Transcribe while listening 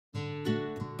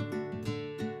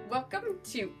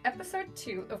to episode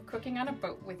 2 of Cooking on a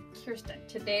Boat with Kirsten.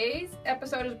 Today's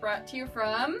episode is brought to you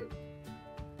from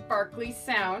Barkley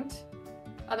Sound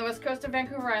on the west coast of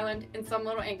Vancouver Island in some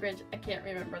little anchorage I can't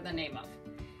remember the name of.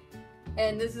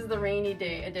 And this is the rainy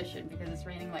day edition because it's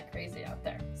raining like crazy out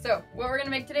there. So what we're gonna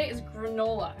make today is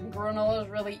granola, and granola is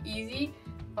really easy.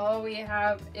 All we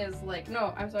have is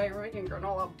we're making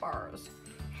granola bars.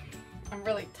 I'm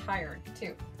really tired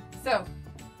too. So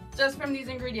just from these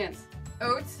ingredients: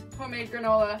 oats, homemade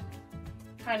granola,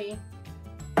 honey,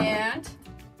 and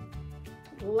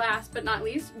last but not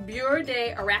least, Bureau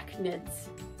de arachnids.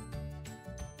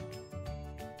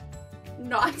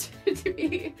 Not to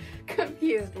be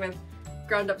confused with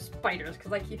ground up spiders,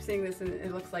 because I keep seeing this and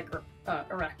it looks like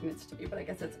arachnids to me, but I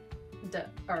guess it's de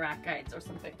arachides or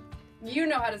something. You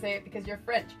know how to say it because you're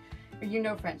French, or you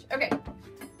know French. Okay,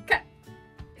 cut.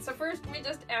 So first we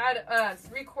just add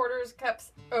 3/4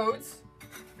 cups oats.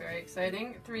 Very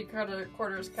exciting.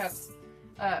 3/4 cups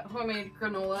homemade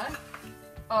granola.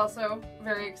 Also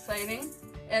very exciting.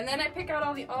 And then I pick out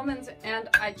all the almonds and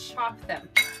I chop them.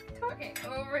 Okay,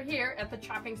 over here at the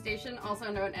chopping station,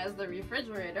 also known as the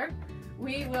refrigerator,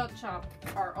 we will chop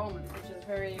our almonds, which is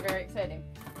very, very exciting.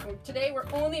 So today we're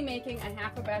only making a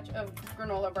half a batch of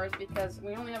granola bars because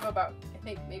we only have about, I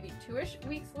think, maybe 2-ish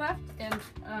weeks left. And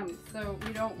so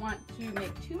we don't want to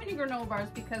make too many granola bars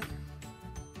because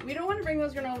we don't want to bring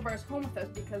those granola bars home with us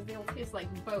because they'll taste like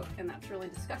boat, and that's really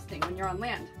disgusting when you're on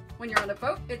land. When you're on a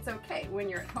boat, it's okay. When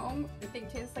you're at home, the thing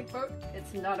tastes like boat,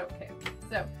 it's not okay.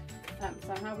 So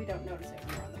somehow we don't notice it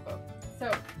when we're on the boat.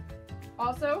 So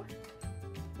also,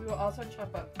 we will also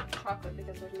chop up chocolate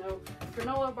because there's no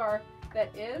granola bar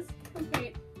that is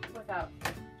complete without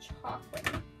chocolate.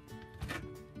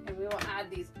 And we will add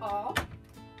these all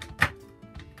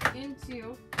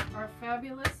into our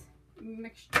fabulous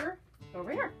mixture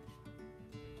over here.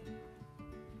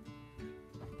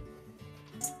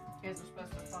 You guys are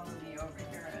supposed to follow me over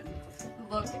here and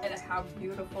look at how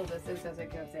beautiful this is as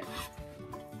it goes in.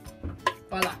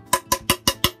 Voila.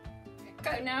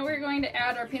 Okay, now we're going to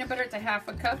add our peanut butter. It's a half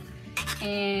a cup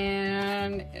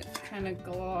and it's kind of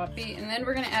gloppy. And then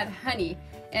we're going to add honey.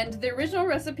 And the original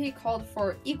recipe called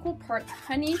for equal parts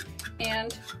honey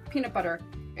and peanut butter.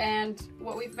 And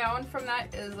what we found from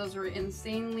that is those were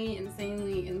insanely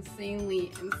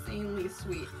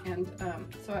sweet. And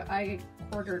so I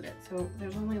quartered it. So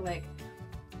there's only like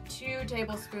 2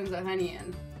 tablespoons of honey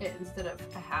in it instead of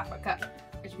a half a cup,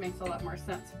 which makes a lot more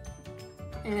sense.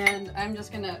 And I'm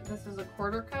just gonna, this is a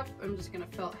 1/4 cup, I'm just gonna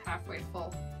fill it halfway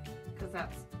full because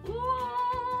that's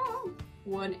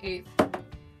 1/8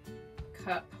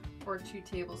 cup or 2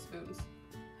 tablespoons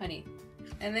honey.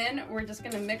 And then we're just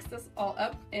gonna mix this all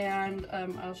up, and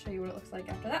I'll show you what it looks like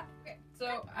after that. Okay,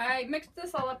 so I mixed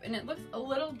this all up and it looks a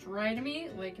little dry to me,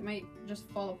 like it might just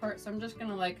fall apart. So I'm just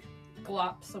gonna like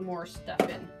glop some more stuff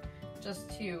in just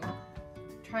to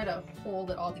try to hold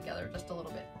it all together just a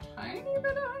little bit. Tiny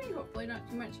bit of honey, hopefully not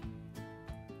too much.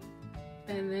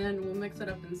 And then we'll mix it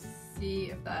up and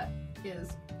see if that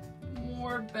is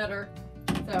more better.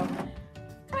 So,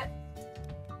 cut.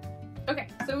 Okay,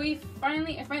 so I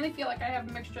finally feel like I have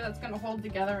a mixture that's gonna hold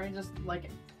together. I just like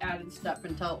added stuff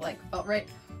until it like felt right.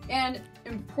 And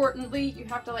importantly, you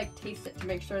have to like taste it to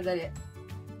make sure that it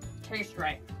tastes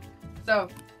right. So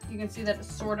you can see that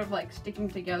it's sort of like sticking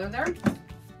together there.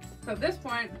 So at this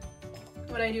point,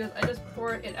 what I do is I just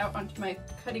pour it out onto my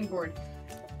cutting board,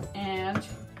 and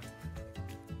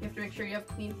you have to make sure you have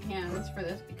clean hands for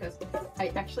this because I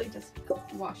actually just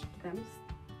washed them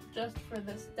just for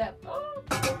this step. Oh.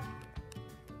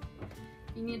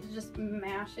 You need to just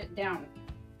mash it down,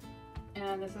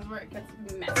 and this is where it gets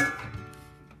messy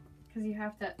because you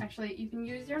have to actually, you can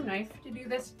use your knife to do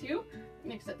this too. It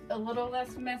makes it a little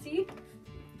less messy.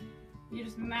 You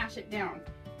just mash it down.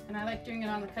 And I like doing it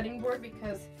on the cutting board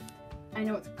because I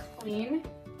know it's clean,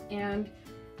 and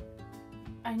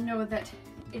I know that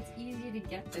it's easy to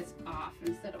get this off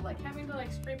instead of like having to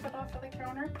like scrape it off of the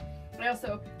counter. I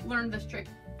also learned this trick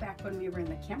back when we were in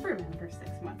the camper van for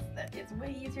 6 months, that it's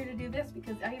way easier to do this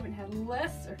because I even had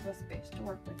less surface space to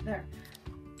work with there.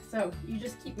 So you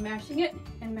just keep mashing it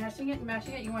and mashing it and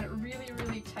mashing it. You want it really,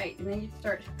 really tight, and then you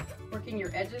start working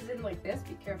your edges in like this.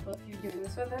 Be careful if you're doing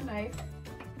this with a knife.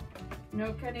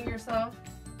 No cutting yourself.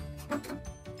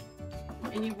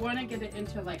 And you want to get it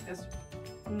into like this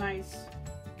nice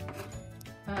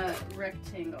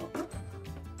rectangle.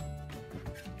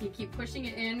 You keep pushing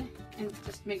it in and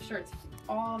just make sure it's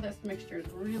all this mixture is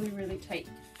really, really tight.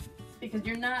 Because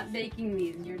you're not baking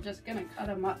these, you're just gonna cut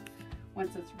them up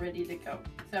once it's ready to go.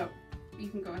 So you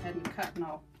can go ahead and cut, and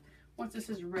once this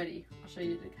is ready, I'll show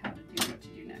you how to do what to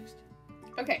do next.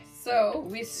 Okay, So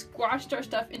we squashed our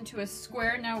stuff into a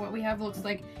square. Now what we have looks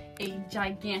like a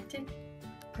gigantic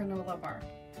granola bar,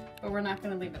 but we're not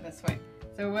gonna leave it this way.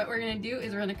 So what we're gonna do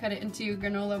is we're gonna cut it into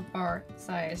granola bar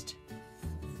sized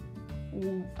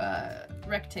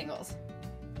rectangles.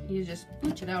 You just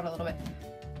punch it out a little bit.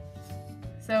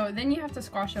 So then you have to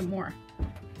squash them more.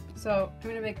 So I'm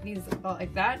gonna make these about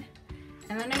like that.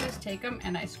 And then I just take them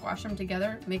and I squash them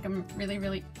together, make them really,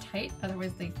 really tight,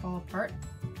 otherwise they fall apart.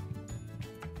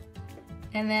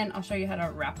 And then I'll show you how to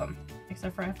wrap them,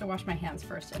 except for I have to wash my hands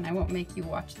first, and I won't make you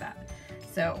watch that.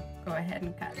 So go ahead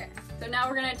and cut. Okay. So now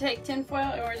we're gonna take tin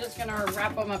foil and we're just gonna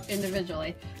wrap them up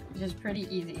individually, which is pretty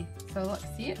easy. So look,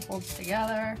 see, it holds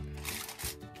together.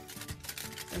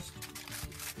 Just,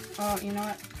 oh, you know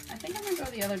what? I think I'm gonna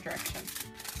go the other direction.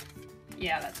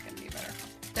 Yeah, that's gonna be better.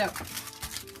 So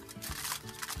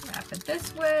wrap it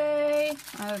this way.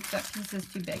 That piece is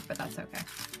too big, but that's okay.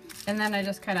 And then I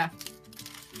just kind of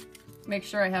make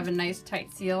sure I have a nice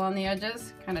tight seal on the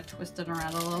edges, kind of twist it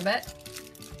around a little bit.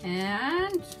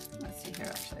 And let's see here,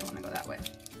 actually I want to go that way.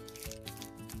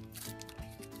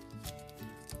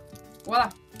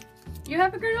 Voila! You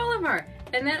have a granola bar!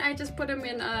 And then I just put them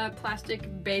in a plastic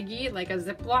baggie, like a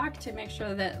Ziploc, to make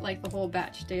sure that like the whole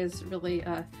batch stays really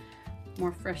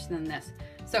more fresh than this.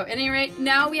 So at any rate,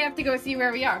 now we have to go see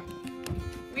where we are.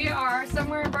 We are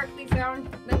somewhere in Berkeley Sound.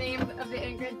 The name of the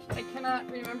anchorage, I cannot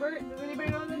remember. Does anybody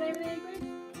know the name of the anchorage?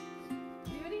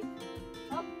 Anybody?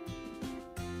 Oh.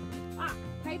 Ah,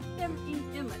 Pipestem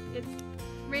Inlet. It's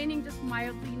raining just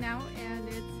mildly now, and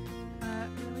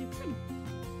it's really pretty.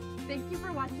 Thank you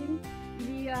for watching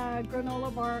the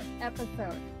granola bar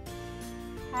episode.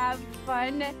 Have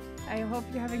fun. I hope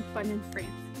you're having fun in France.